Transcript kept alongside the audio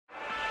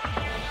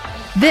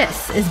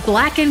This is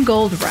Black and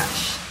Gold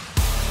Rush,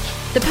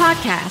 the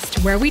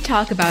podcast where we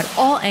talk about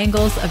all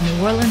angles of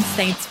New Orleans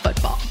Saints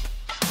football.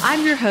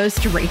 I'm your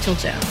host, Rachel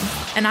Jones,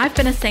 and I've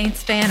been a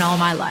Saints fan all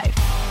my life,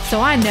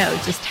 so I know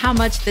just how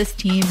much this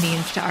team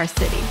means to our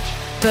city,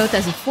 both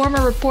as a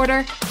former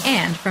reporter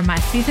and from my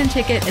season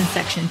ticket in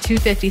Section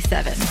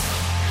 257.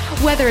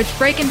 Whether it's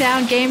breaking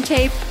down game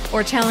tape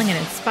or telling an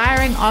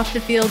inspiring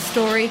off-the-field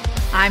story,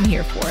 I'm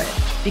here for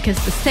it,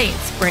 because the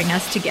Saints bring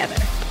us together.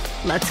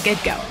 Let's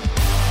get going.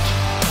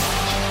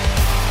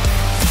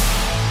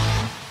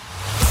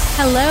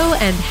 Hello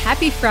and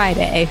happy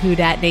Friday,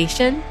 Whodat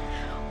Nation.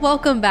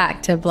 Welcome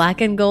back to Black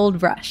and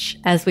Gold Rush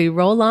as we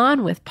roll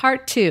on with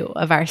part 2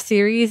 of our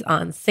series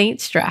on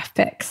Saints draft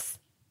picks.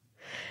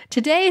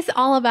 Today's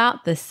all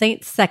about the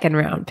Saints' second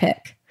round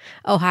pick,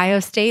 Ohio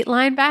State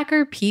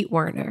linebacker Pete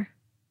Werner.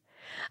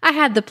 I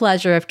had the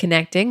pleasure of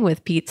connecting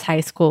with Pete's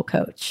high school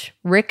coach,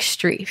 Rick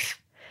Streiff,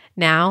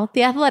 now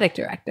the athletic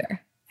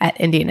director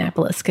at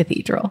Indianapolis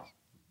Cathedral.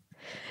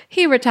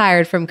 He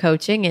retired from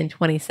coaching in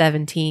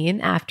 2017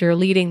 after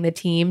leading the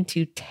team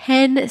to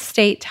 10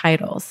 state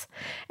titles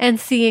and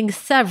seeing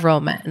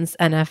several men's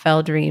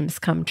NFL dreams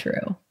come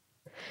true.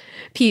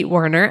 Pete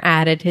Werner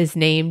added his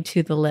name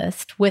to the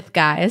list with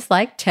guys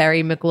like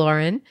Terry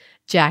McLaurin,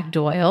 Jack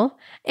Doyle,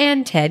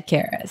 and Ted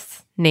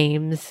Karras,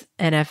 names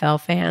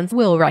NFL fans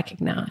will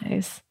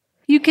recognize.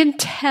 You can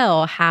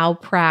tell how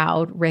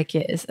proud Rick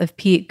is of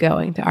Pete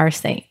going to our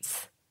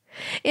Saints.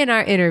 In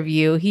our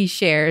interview, he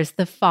shares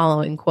the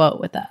following quote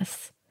with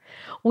us.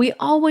 "We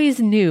always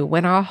knew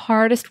when our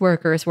hardest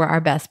workers were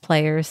our best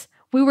players,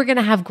 we were going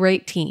to have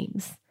great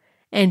teams.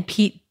 And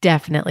Pete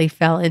definitely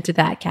fell into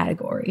that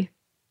category."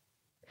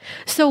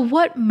 So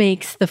what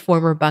makes the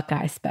former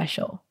Buckeye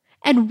special?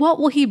 And what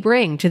will he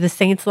bring to the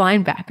Saints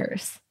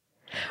linebackers?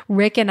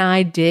 Rick and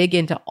I dig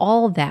into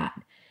all that,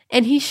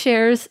 and he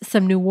shares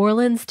some New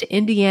Orleans to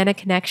Indiana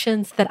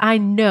connections that I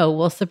know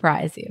will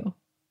surprise you.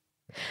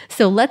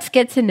 So let's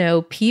get to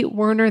know Pete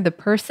Werner, the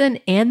person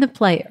and the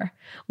player,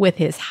 with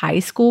his high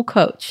school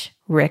coach,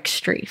 Rick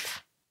Streiff.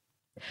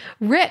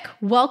 Rick,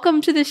 welcome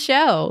to the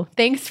show.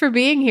 Thanks for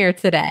being here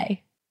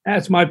today.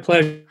 That's my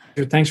pleasure.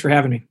 Thanks for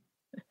having me.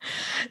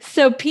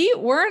 So Pete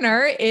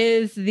Werner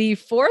is the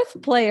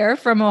 4th player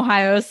from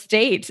Ohio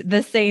State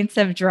the Saints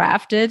have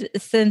drafted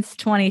since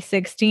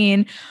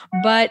 2016,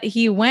 but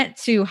he went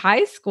to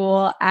high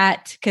school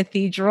at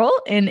Cathedral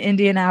in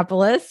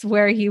Indianapolis,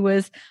 where he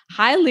was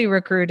highly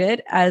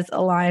recruited as a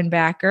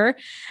linebacker.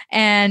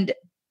 And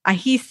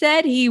he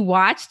said he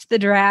watched the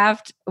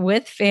draft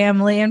with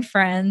family and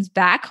friends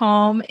back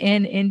home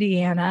in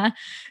Indiana.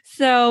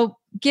 So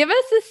give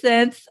us a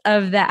sense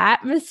of the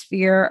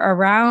atmosphere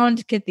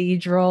around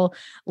Cathedral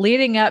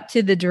leading up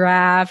to the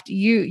draft.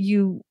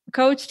 You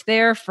coached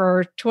there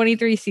for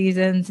 23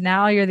 seasons.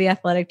 Now you're the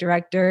athletic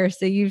director.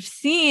 So you've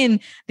seen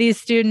these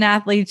student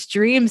athletes'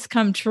 dreams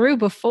come true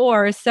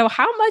before. So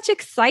how much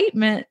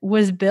excitement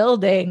was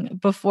building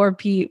before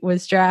Pete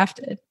was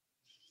drafted?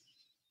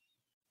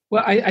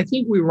 Well, I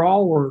think we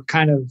were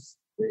kind of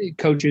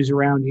coaches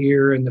around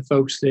here, and the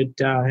folks that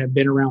have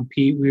been around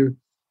Pete,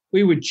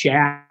 we would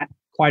chat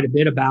quite a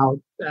bit about,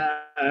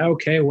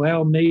 okay,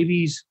 well, maybe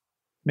he's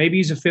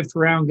a 5th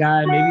round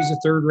guy, maybe he's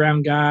a 3rd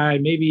round guy,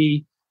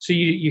 maybe. So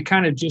you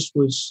kind of just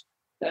was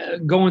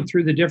going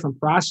through the different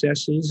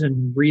processes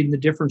and reading the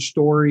different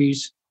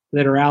stories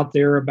that are out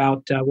there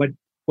about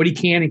what he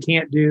can and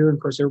can't do. And of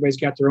course, everybody's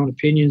got their own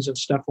opinions of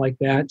stuff like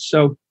that.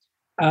 So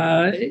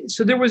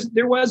there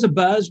was a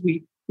buzz.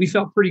 We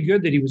felt pretty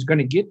good that he was going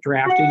to get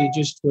drafted. It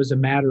just was a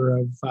matter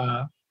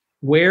of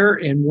where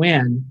and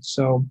when.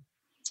 So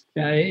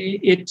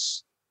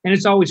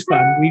it's always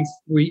fun.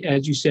 We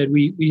as you said,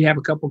 we have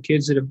a couple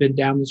kids that have been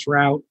down this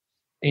route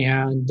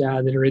and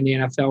that are in the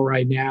NFL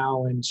right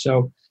now, and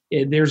so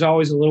there's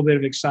always a little bit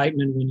of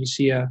excitement when you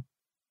see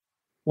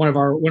one of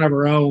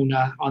our own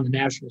on the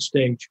national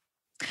stage.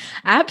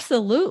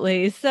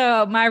 Absolutely.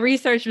 So my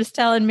research was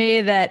telling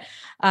me that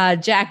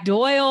Jack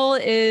Doyle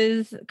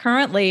is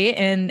currently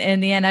in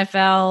the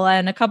NFL,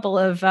 and a couple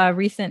of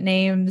recent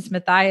names,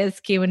 Matthias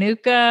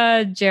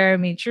Kiwanuka,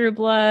 Jeremy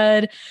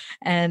Trueblood,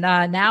 and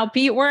now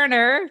Pete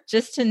Werner,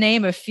 just to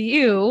name a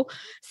few.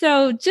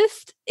 So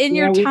just in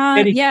your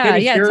time,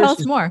 Teddy tell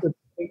us more.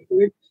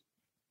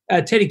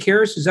 Teddy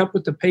Karras is up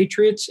with the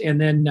Patriots,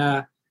 and then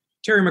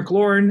Terry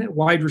McLaurin,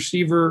 wide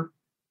receiver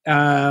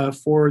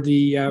for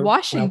the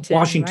Washington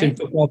right?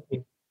 football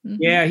team. Mm-hmm.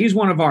 Yeah, he's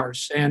one of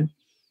ours, and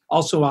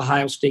also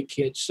Ohio State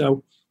kid.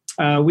 So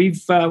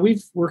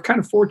we're kind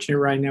of fortunate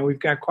right now. We've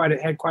got quite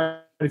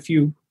a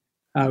few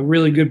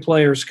really good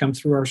players come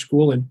through our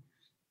school, and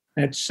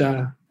that's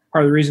part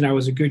of the reason I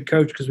was a good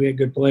coach, because we had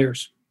good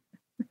players.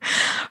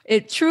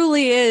 It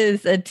truly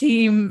is a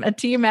team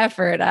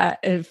effort.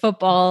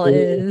 Football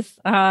is.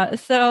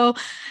 So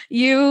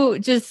you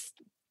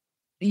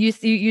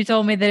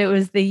told me that it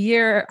was the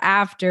year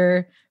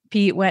after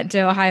Pete went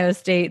to Ohio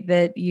State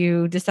that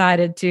you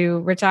decided to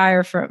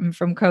retire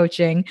from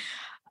coaching.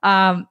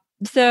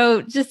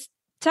 So just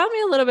tell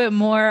me a little bit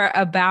more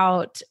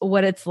about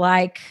what it's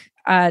like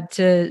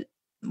to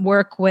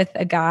work with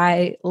a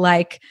guy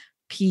like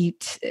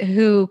Pete,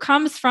 who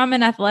comes from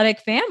an athletic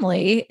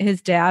family.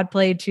 His dad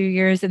played 2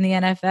 years in the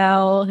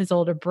NFL. His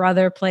older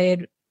brother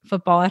played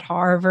football at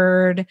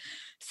Harvard.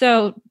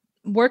 So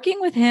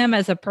working with him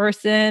as a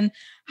person,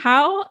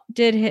 how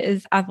did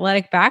his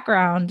athletic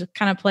background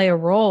kind of play a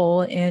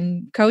role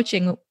in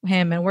coaching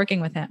him and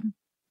working with him?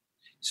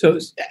 So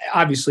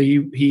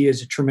obviously he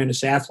is a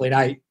tremendous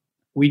athlete.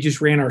 We just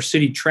ran our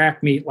city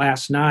track meet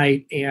last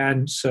night,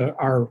 and so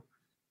our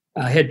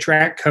head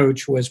track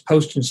coach was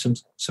posting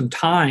some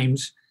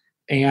times,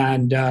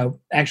 and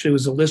actually it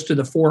was a list of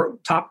the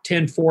top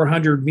 10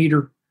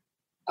 400-meter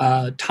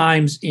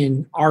times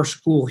in our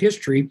school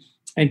history,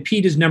 and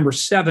Pete is number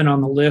 7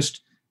 on the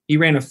list. He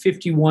ran a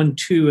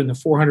 51.2 in the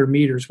 400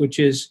 meters, which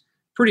is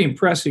pretty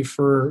impressive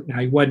for, now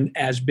he wasn't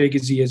as big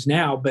as he is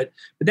now, but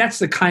that's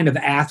the kind of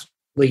athlete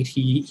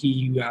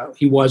he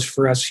was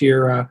for us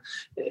here.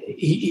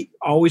 He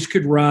always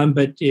could run,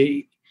 but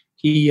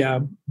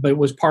but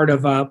was part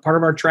of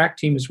our track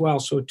team as well.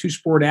 So a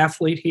 2-sport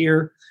athlete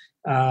here,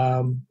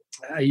 a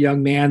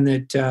young man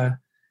that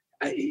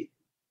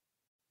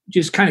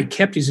just kind of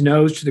kept his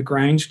nose to the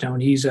grindstone.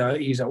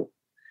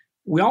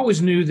 We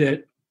always knew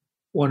that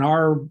when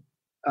our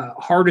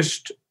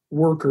hardest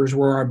workers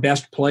were our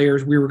best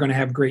players, we were going to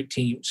have great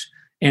teams.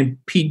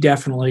 And Pete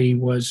definitely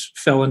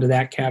fell into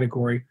that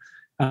category.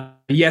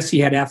 Yes, he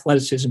had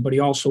athleticism, but he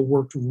also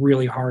worked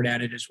really hard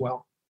at it as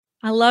well.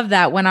 I love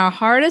that. When our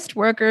hardest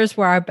workers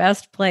were our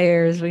best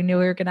players, we knew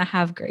we were going to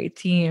have great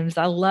teams.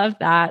 I love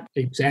that.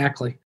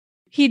 Exactly.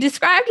 He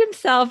described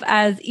himself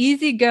as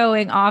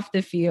easygoing off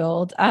the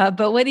field,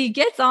 but when he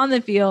gets on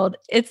the field,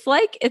 it's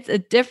like it's a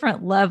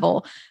different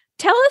level.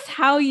 Tell us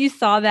how you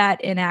saw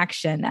that in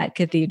action at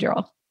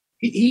Cathedral.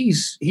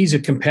 He's a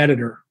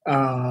competitor.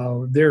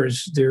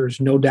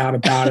 There's no doubt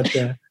about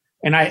it.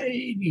 And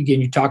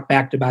you talk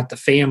back about the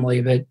family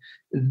that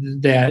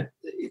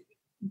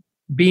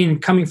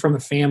coming from a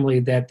family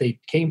that they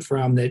came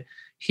from, that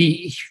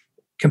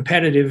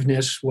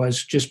competitiveness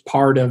was just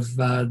part of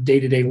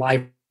day-to-day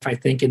life. I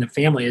think in the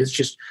family is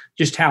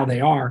just how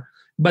they are,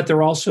 but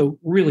they're also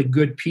really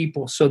good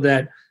people. So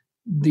that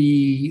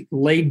the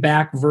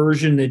laid-back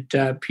version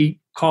that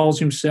Pete calls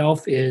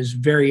himself is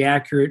very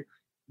accurate.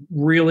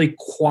 Really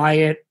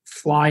quiet,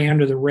 fly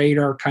under the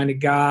radar kind of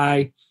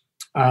guy.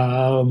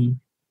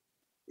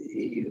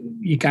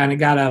 You kind of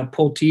got to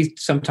pull teeth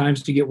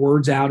sometimes to get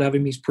words out of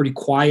him. He's pretty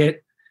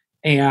quiet,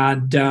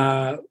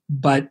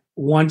 but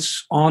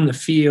once on the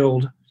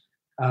field,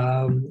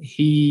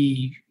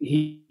 he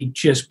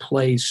just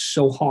plays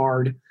so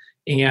hard,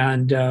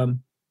 and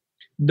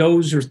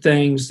those are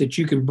things that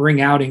you can bring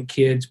out in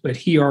kids. But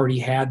he already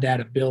had that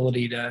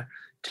ability to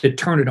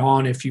turn it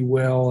on, if you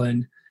will,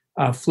 and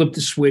flip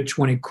the switch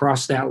when he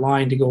crossed that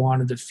line to go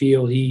onto the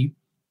field.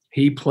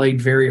 He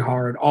played very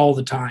hard all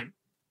the time.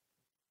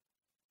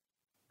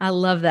 I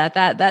love that.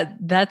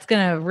 That's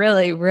going to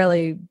really,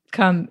 really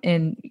come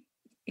in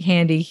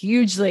handy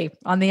hugely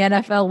on the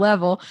NFL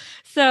level.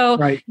 So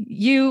right.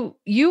 You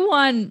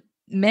won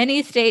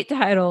many state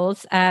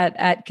titles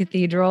at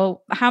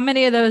Cathedral. How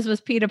many of those was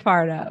Pete a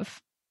part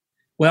of?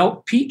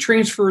 Well, Pete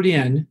transferred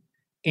in,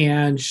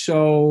 and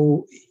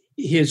so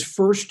his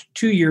first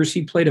 2 years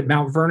he played at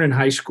Mount Vernon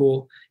High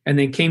School, and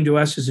then came to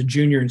us as a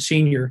junior and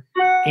senior.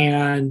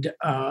 And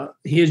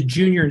his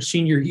junior and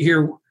senior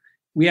year,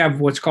 we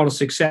have what's called a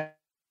success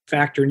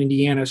factor in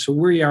Indiana. So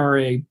we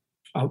are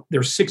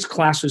there's 6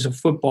 classes of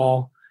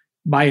football.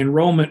 By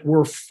enrollment,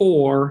 we're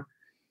 4.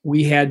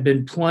 We had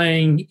been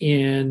playing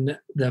in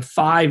the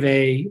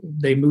 5A.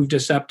 They moved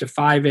us up to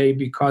 5A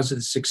because of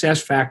the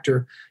success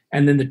factor.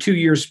 And then the 2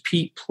 years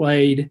Pete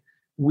played,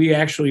 we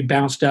actually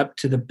bounced up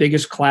to the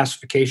biggest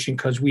classification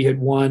because we had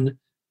won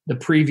the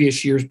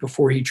previous years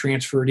before he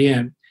transferred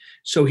in.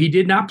 So he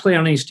did not play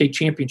on any state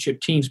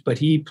championship teams, but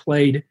he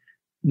played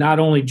not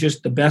only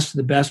just the best of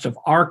the best of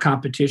our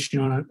competition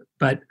on it,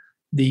 but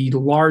the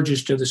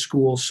largest of the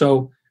schools.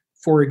 So,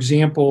 for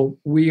example,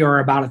 we are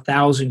about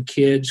 1,000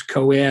 kids,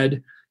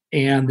 co-ed,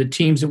 and the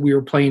teams that we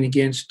were playing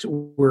against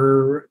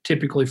were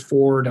typically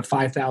 4,000 to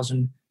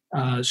 5,000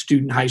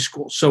 student high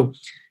schools. So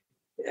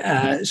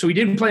he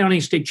didn't play on any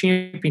state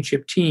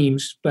championship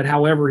teams, but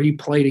however, he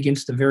played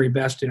against the very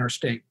best in our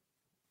state.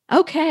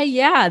 Okay,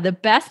 yeah, the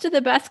best of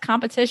the best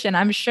competition.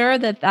 I'm sure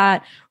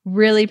that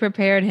really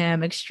prepared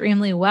him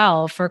extremely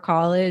well for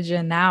college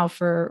and now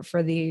for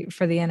the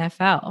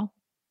NFL.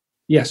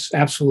 Yes,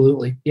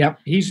 absolutely. Yep,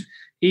 he's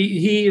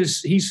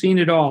seen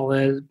it all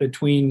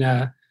between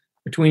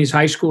his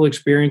high school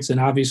experience and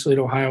obviously at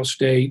Ohio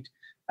State.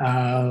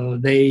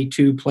 They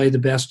too play the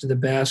best of the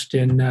best,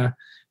 and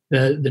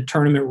the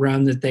tournament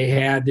run that they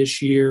had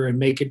this year and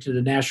make it to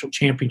the national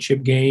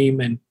championship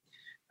game, and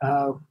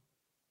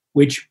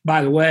which,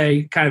 by the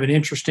way, kind of an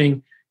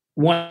interesting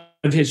one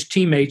of his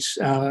teammates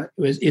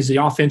is the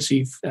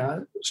offensive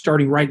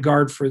starting right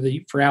guard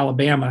for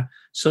Alabama.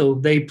 So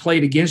they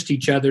played against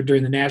each other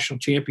during the national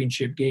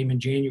championship game in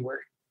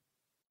January.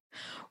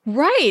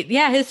 Right.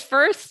 Yeah. His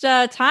first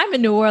time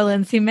in New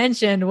Orleans, he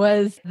mentioned,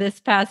 was this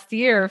past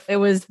year. It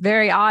was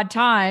very odd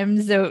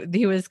times. So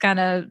he was kind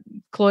of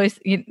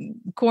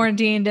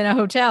quarantined in a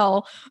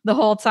hotel the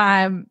whole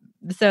time.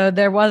 So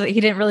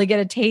he didn't really get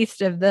a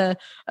taste of the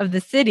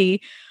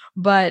city,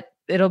 but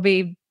it'll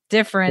be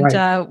different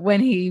Right.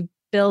 when he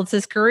builds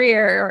his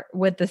career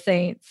with the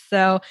Saints.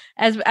 So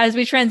as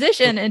we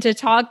transition into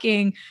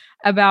talking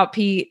about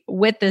Pete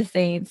with the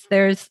Saints,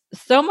 there's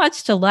so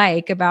much to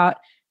like about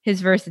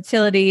his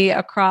versatility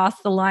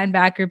across the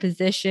linebacker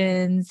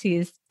positions.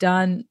 He's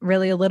done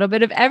really a little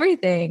bit of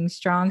everything: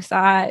 strong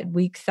side,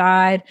 weak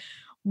side.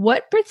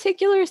 What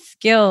particular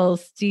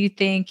skills do you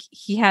think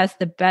he has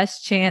the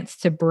best chance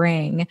to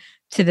bring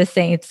to the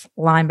Saints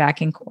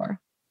linebacking core?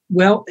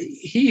 Well,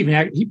 he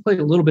played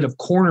a little bit of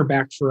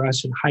cornerback for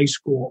us in high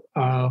school.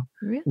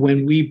 Really?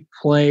 When we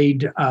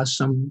played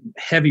some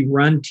heavy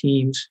run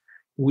teams,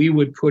 we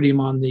would put him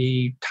on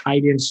the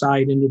tight end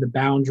side into the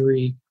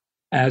boundary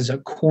as a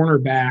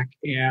cornerback,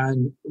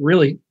 and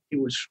really it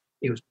was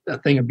a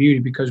thing of beauty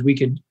because we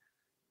could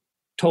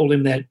told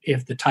him that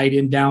if the tight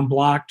end down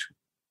blocked,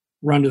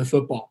 run to the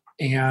football.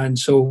 And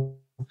so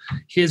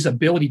his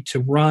ability to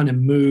run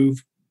and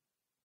move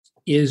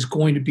is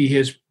going to be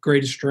his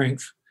greatest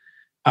strength,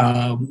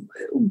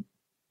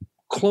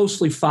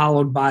 closely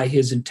followed by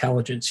his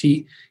intelligence.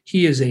 He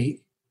is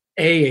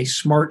a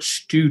smart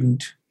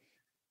student,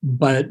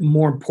 but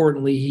more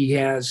importantly, he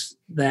has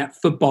that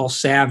football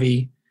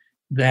savvy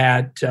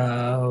that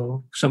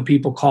some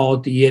people call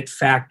it the it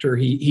factor.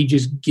 He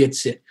just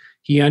gets it.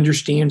 He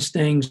understands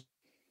things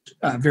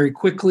very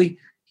quickly.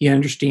 He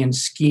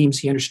understands schemes.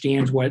 He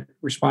understands what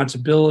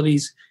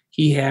responsibilities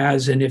he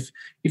has. And if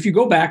you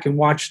go back and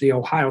watch the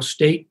Ohio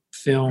State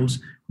films,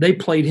 they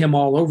played him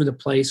all over the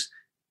place.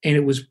 And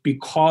it was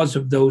because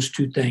of those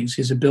two things: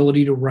 his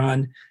ability to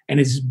run and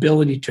his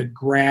ability to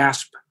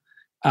grasp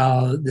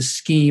the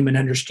scheme and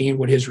understand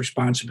what his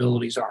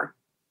responsibilities are.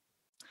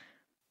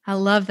 I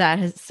love that.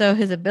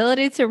 His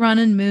ability to run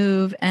and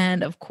move,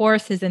 and of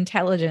course his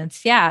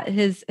intelligence. Yeah,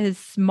 his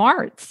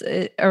smarts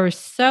are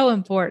so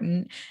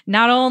important.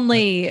 Not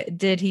only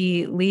did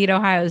he lead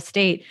Ohio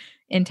State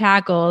in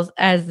tackles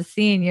as the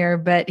senior,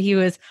 but he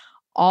was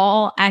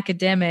all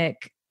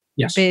academic.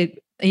 Yes.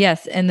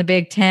 In the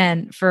Big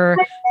Ten for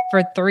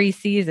 3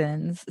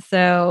 seasons.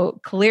 So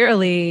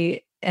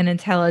clearly an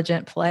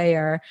intelligent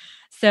player.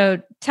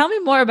 So tell me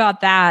more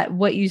about that.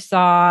 What you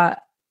saw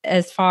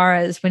as far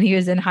as when he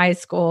was in high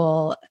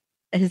school,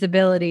 his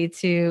ability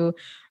to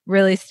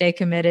really stay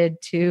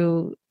committed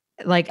to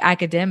like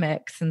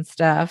academics and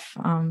stuff.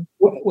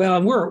 Well,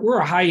 and we're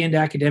a high end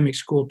academic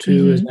school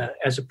too,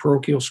 as a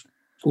parochial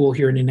school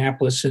here in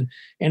Indianapolis,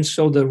 and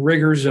so the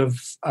rigors of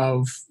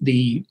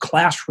the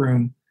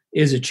classroom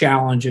is a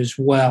challenge as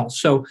well.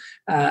 So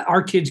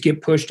our kids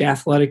get pushed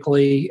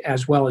athletically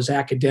as well as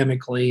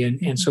academically,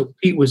 and so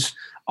Pete was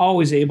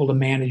always able to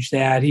manage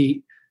that.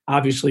 He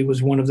obviously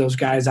was one of those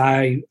guys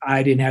I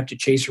didn't have to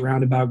chase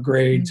around about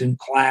grades and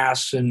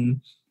class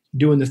and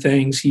doing the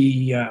things.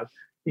 He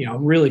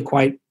really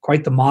quite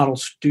the model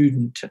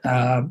student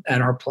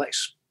at our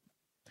place.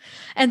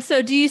 And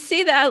so do you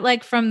see that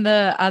like from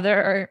your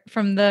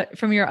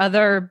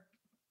other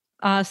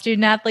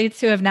student athletes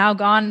who have now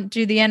gone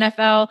to the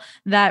NFL,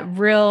 that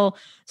real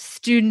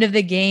student of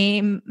the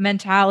game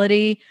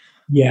mentality?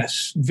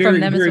 Yes, very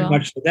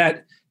much so.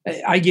 That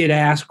I get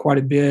asked quite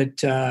a bit,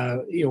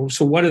 so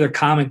what are the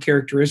common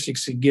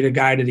characteristics that get a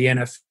guy to the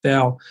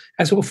NFL?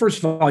 I said, well, first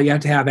of all, you have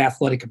to have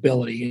athletic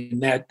ability,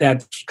 and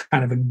that's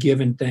kind of a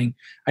given thing.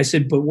 I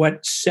said, but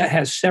what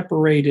has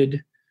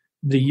separated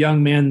the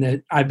young men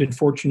that I've been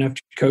fortunate enough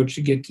to coach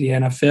to get to the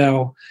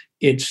NFL,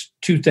 it's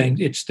two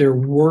things. It's their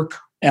work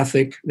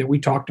ethic that we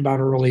talked about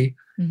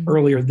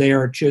earlier. They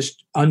are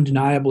just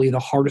undeniably the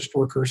hardest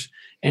workers,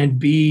 and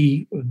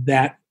B,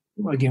 that,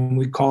 again,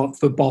 we call it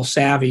football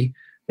savvy.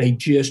 They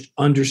just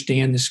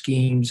understand the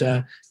schemes.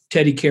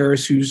 Teddy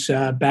Karras, who's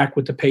back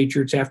with the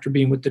Patriots after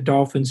being with the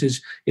Dolphins,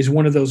 is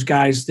one of those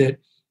guys that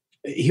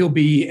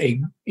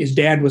his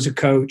dad was a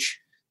coach,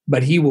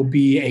 but he will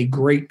be a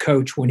great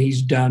coach when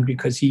he's done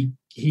because he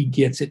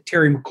gets it.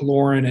 Terry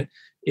McLaurin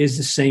is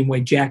the same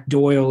way. Jack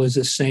Doyle is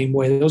the same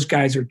way. Those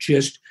guys are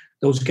just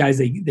those guys.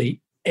 They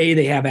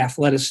have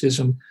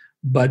athleticism,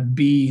 but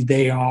B,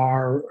 they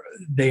are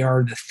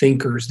the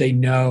thinkers. They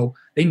know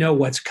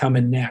what's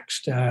coming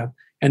next.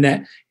 And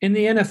that in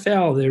the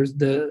NFL, there's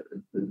the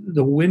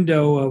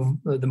window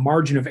of the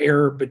margin of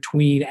error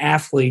between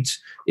athletes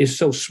is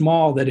so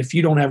small that if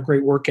you don't have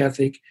great work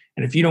ethic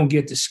and if you don't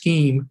get the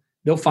scheme,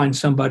 they'll find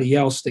somebody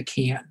else that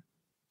can.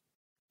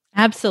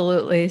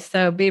 Absolutely.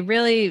 So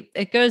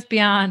it goes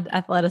beyond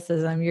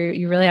athleticism.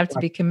 You really have to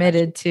be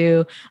committed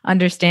to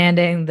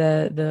understanding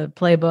the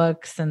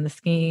playbooks and the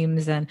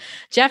schemes. And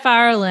Jeff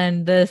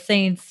Ireland, the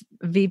Saints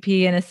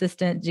VP and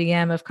assistant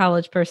GM of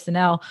college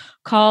personnel,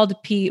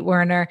 called Pete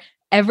Werner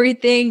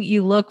everything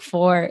you look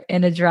for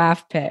in a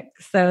draft pick.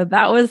 So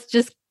that was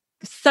just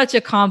such a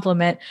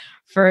compliment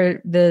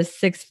for the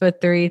 6'3",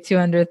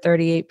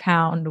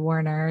 238-pound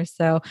Werner.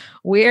 So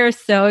we're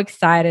so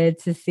excited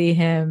to see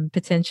him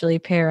potentially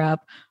pair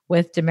up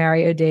with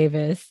Demario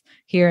Davis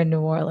here in New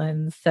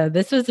Orleans. So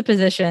this was a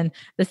position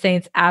the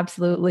Saints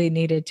absolutely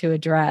needed to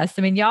address.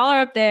 I mean, y'all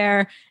are up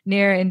there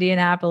near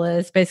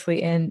Indianapolis,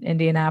 basically in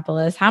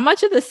Indianapolis. How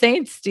much of the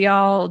Saints do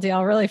y'all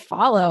really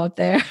follow up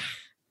there?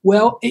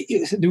 Well,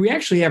 we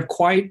actually have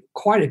quite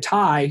a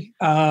tie.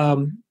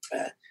 I'm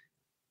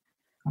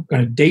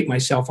going to date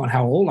myself on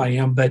how old I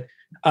am, but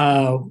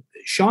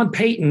Sean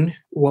Payton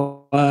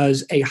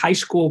was a high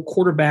school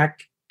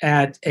quarterback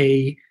at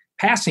a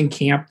passing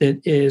camp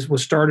that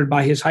was started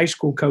by his high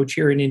school coach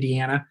here in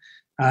Indiana.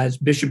 It's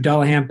Bishop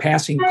Dullahan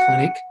Passing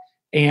Clinic,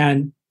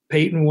 and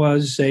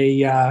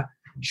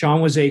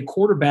Sean was a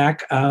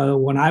quarterback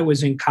when I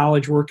was in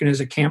college working as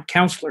a camp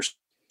counselor.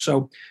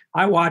 So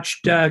I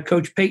watched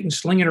Coach Payton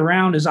slinging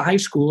around as a high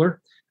schooler.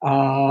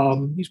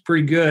 He's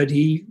pretty good.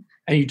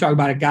 And you talk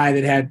about a guy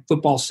that had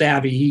football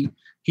savvy.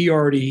 He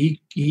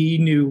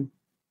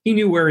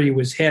knew where he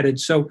was headed.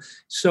 So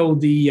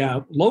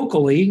the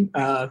locally,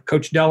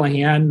 Coach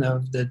Dullahan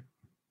of the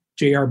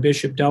J.R.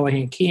 Bishop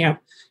Dullahan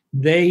camp,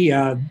 they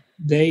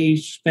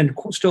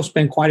still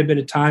spend quite a bit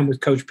of time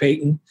with Coach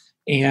Payton.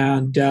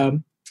 And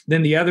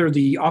then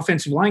the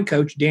offensive line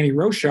coach, Danny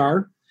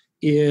Rochar,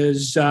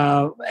 is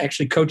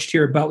actually coached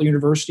here at Butler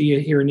University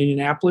here in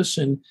Indianapolis.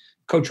 And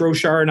Coach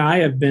Rochar and I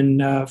have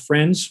been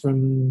friends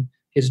from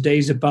his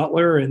days at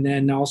Butler and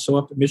then also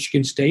up at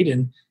Michigan State.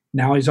 And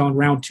now he's on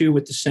round 2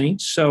 with the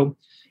Saints. So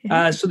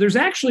there's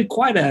actually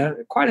quite a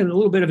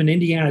little bit of an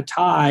Indiana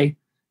tie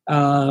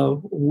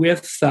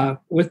with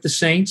the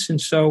Saints.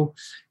 And so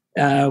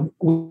I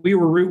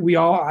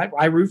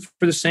root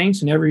for the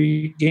Saints in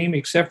every game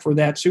except for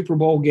that Super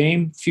Bowl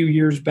game a few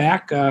years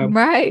back.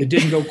 Right. It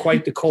didn't go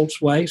quite the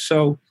Colts way.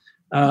 So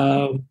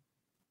but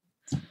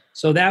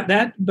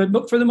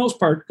for the most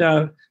part,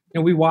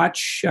 we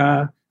watch,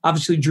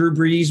 obviously Drew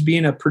Brees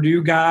being a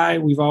Purdue guy.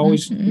 We've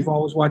always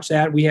watched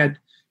that. We had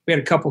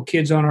a couple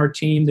kids on our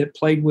team that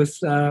played with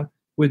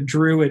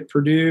Drew at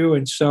Purdue.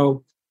 And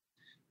so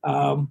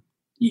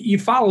you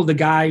follow the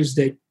guys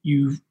that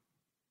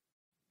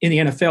in the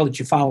NFL that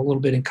you follow a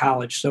little bit in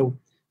college. So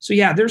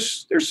yeah,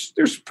 there's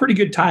pretty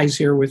good ties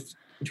here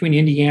between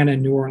Indiana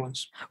and New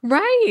Orleans.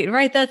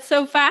 Right. That's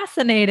so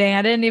fascinating.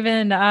 I didn't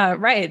even,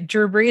 right.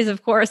 Drew Brees,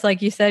 of course,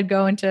 like you said,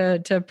 going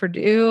to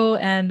Purdue,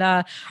 and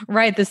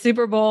the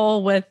Super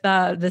Bowl with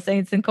the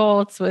Saints and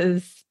Colts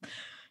was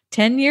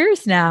 10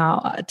 years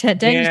now, 10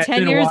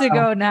 years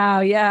ago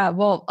now. Yeah.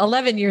 Well,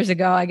 11 years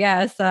ago, I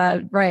guess.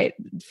 Right.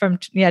 From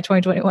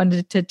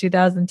 2021 to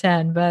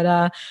 2010.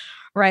 But,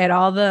 right.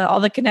 All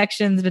the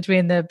connections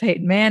between the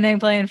Peyton Manning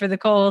playing for the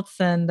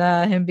Colts and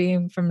him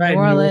being from New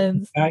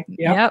Orleans.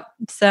 Yep.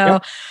 So,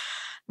 yep.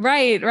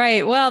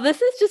 Right. Well,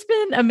 this has just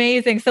been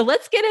amazing. So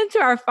let's get into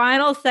our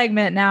final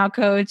segment now,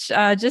 Coach.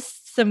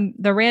 Just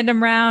the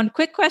random round,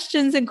 quick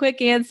questions and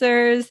quick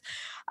answers.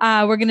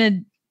 We're going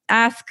to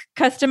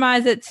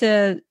customize it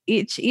to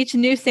each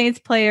new Saints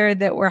player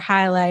that we're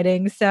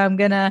highlighting. So I'm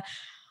going to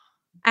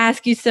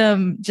ask you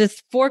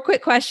just 4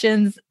 quick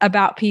questions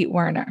about Pete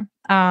Werner.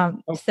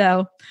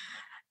 So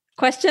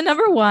question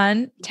number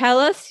 1, tell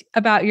us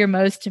about your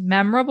most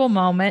memorable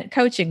moment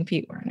coaching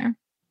Pete Werner.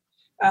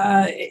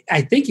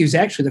 I think he was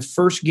actually the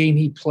first game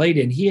he played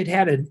in. He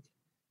had an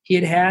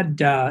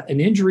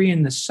injury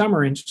in the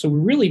summer. And so we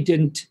really he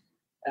didn't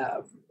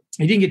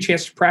get a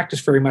chance to practice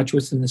very much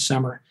within the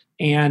summer.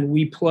 And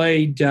we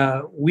played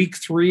week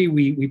 3.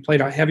 We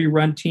played a heavy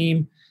run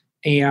team,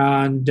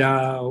 and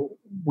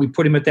we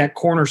put him at that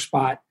corner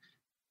spot.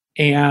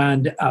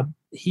 And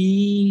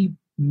he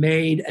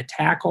made a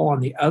tackle on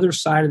the other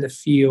side of the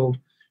field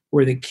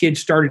where the kid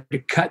started to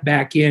cut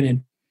back in,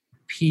 and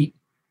Pete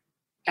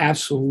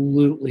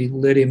absolutely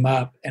lit him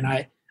up. And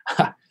I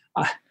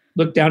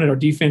looked down at our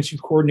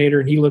defensive coordinator,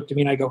 and he looked at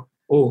me, and I go,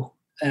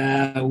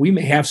 we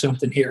may have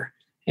something here.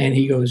 And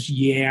he goes,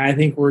 yeah, I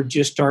think we're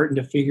just starting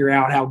to figure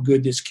out how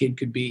good this kid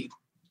could be.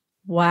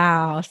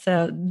 Wow.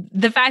 So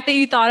the fact that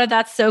you thought of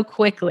that so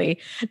quickly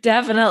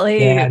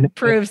definitely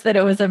proves that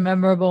it was a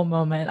memorable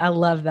moment. I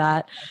love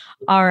that.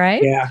 All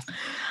right. Yeah.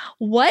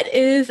 What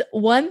is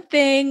one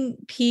thing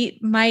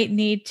Pete might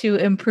need to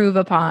improve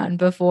upon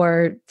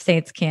before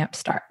Saints camp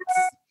starts?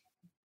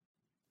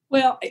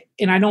 Well,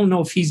 and I don't know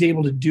if he's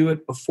able to do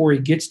it before he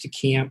gets to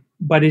camp,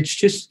 but it's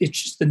just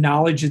the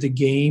knowledge of the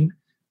game.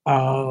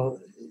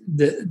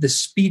 The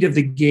speed of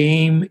the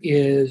game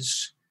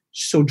is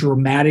so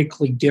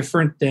dramatically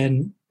different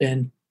than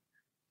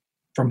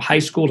from high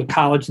school to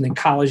college and then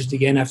college to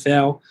the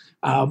NFL.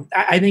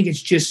 I think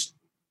it's just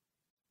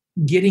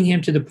getting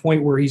him to the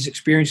point where he's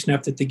experienced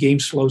enough that the game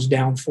slows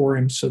down for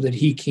him so that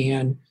he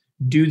can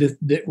do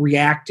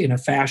react in a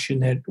fashion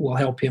that will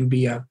help him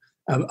be a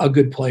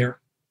good player.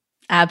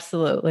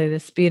 Absolutely. The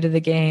speed of the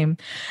game.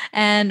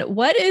 And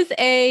what is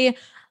a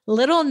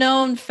little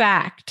known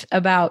fact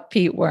about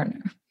Pete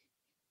Werner?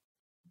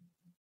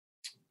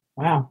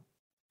 Wow.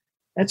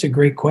 That's a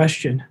great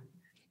question.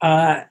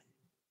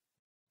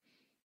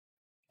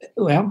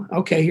 Well,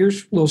 okay,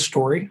 here's a little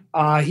story.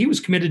 He was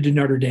committed to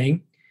Notre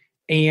Dame,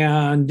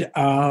 and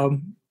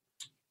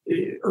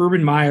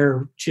Urban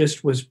Meyer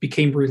just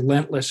became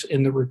relentless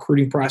in the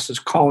recruiting process,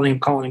 calling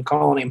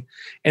him.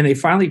 And they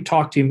finally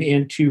talked him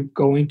into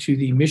going to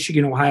the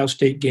Michigan-Ohio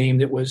State game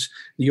that was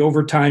the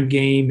overtime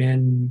game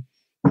in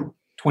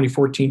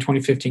 2014,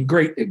 2015.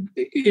 Great.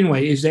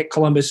 Anyway, is that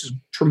Columbus is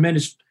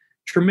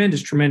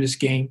tremendous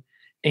game.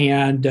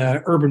 And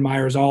Urban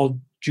Meyer is all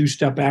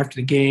juiced up after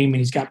the game, and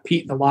he's got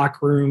Pete in the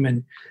locker room,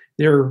 and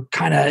they're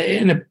kind of,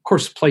 and of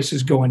course the place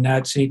is going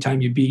nuts.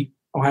 Anytime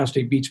Ohio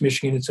State beats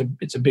Michigan,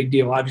 it's a big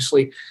deal,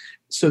 obviously.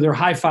 So they're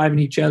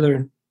high-fiving each other,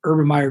 and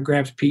Urban Meyer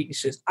grabs Pete and he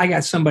says, "I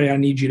got somebody I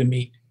need you to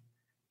meet."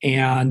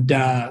 And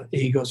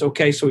he goes,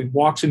 "Okay." So he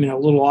walks him in a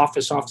little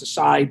office off the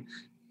side,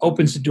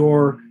 opens the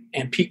door,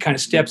 and Pete kind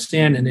of steps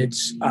in, and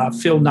it's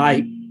Phil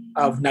Knight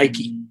of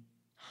Nike.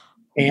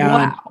 And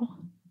wow.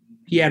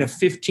 He had a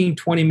 15,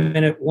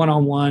 20-minute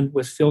one-on-one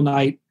with Phil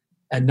Knight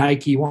at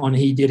Nike when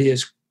he did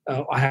his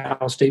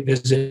Ohio State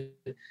visit.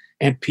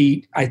 And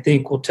Pete, I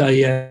think, will tell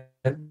you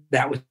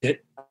that was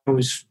it.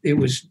 It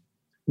was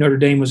Notre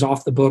Dame was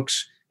off the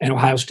books and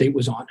Ohio State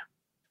was on.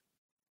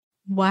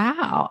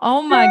 Wow.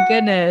 Oh my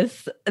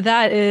goodness.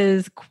 That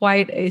is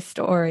quite a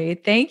story.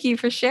 Thank you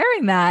for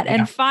sharing that. Yeah.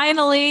 And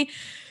finally,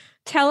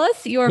 tell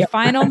us your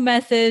final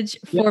message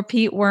for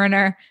Pete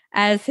Werner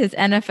as his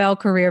NFL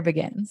career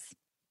begins.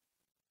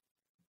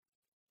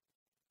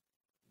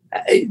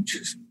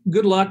 Just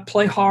good luck,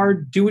 play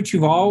hard, do what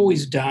you've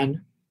always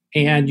done,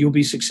 and you'll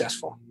be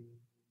successful.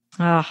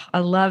 Oh, I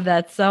love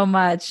that so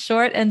much.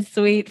 Short and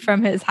sweet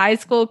from his high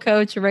school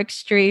coach, Rick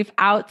Streif.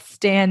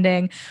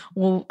 Outstanding.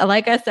 Well,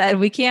 like I said,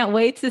 we can't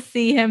wait to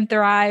see him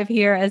thrive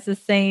here as a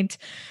Saint.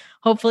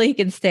 Hopefully he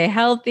can stay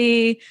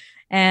healthy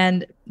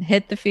and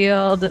hit the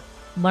field,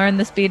 learn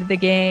the speed of the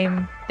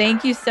game.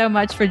 Thank you so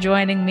much for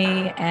joining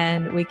me,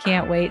 and we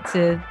can't wait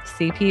to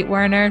see Pete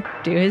Werner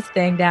do his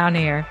thing down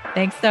here.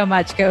 Thanks so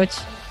much, Coach.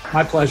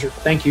 My pleasure.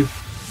 Thank you.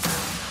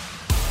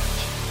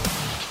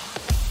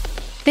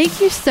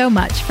 Thank you so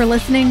much for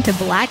listening to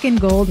Black and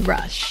Gold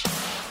Rush.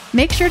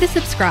 Make sure to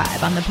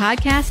subscribe on the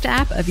podcast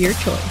app of your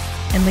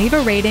choice and leave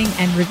a rating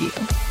and review.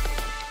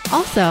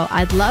 Also,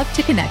 I'd love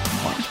to connect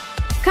more.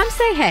 Come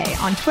say hey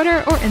on Twitter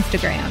or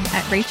Instagram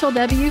at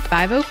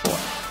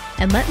RachelW504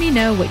 and let me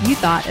know what you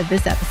thought of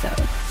this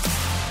episode.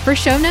 For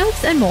show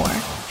notes and more,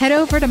 head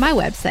over to my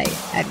website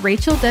at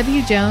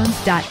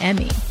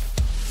rachelwjones.me.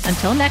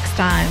 Until next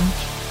time,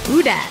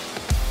 who dat?